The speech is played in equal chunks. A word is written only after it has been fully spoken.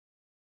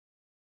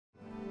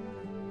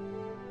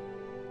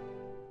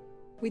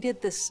We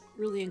did this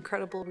really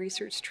incredible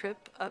research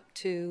trip up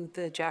to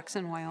the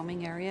Jackson,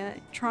 Wyoming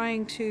area,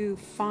 trying to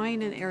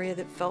find an area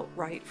that felt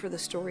right for the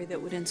story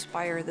that would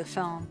inspire the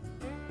film.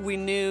 We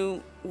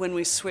knew when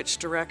we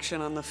switched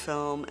direction on the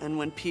film and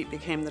when Pete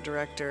became the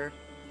director,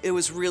 it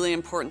was really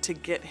important to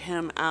get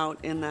him out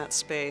in that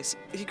space.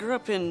 He grew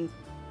up in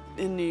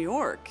New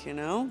York, you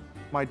know?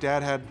 My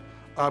dad had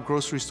a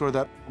grocery store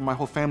that my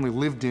whole family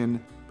lived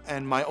in,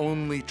 and my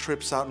only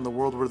trips out in the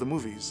world were the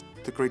movies.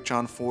 The great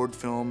John Ford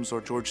films,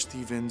 or George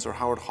Stevens, or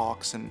Howard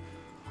Hawks, and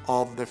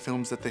all of their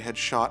films that they had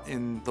shot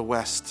in the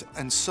West.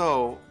 And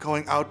so,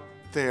 going out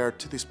there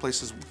to these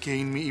places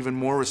gained me even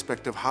more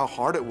respect of how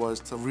hard it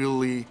was to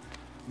really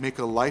make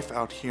a life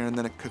out here, and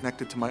then it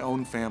connected to my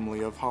own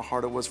family of how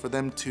hard it was for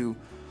them to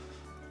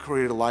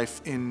create a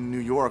life in New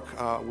York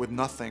with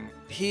nothing.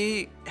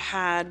 He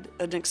had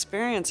an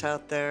experience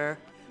out there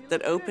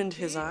that opened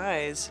his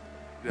eyes.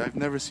 I've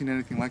never seen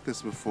anything like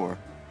this before.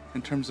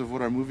 In terms of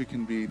what our movie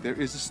can be, there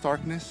is a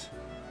starkness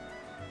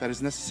that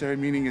is necessary,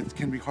 meaning it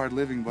can be hard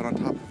living, but on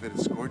top of it,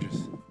 it's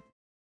gorgeous.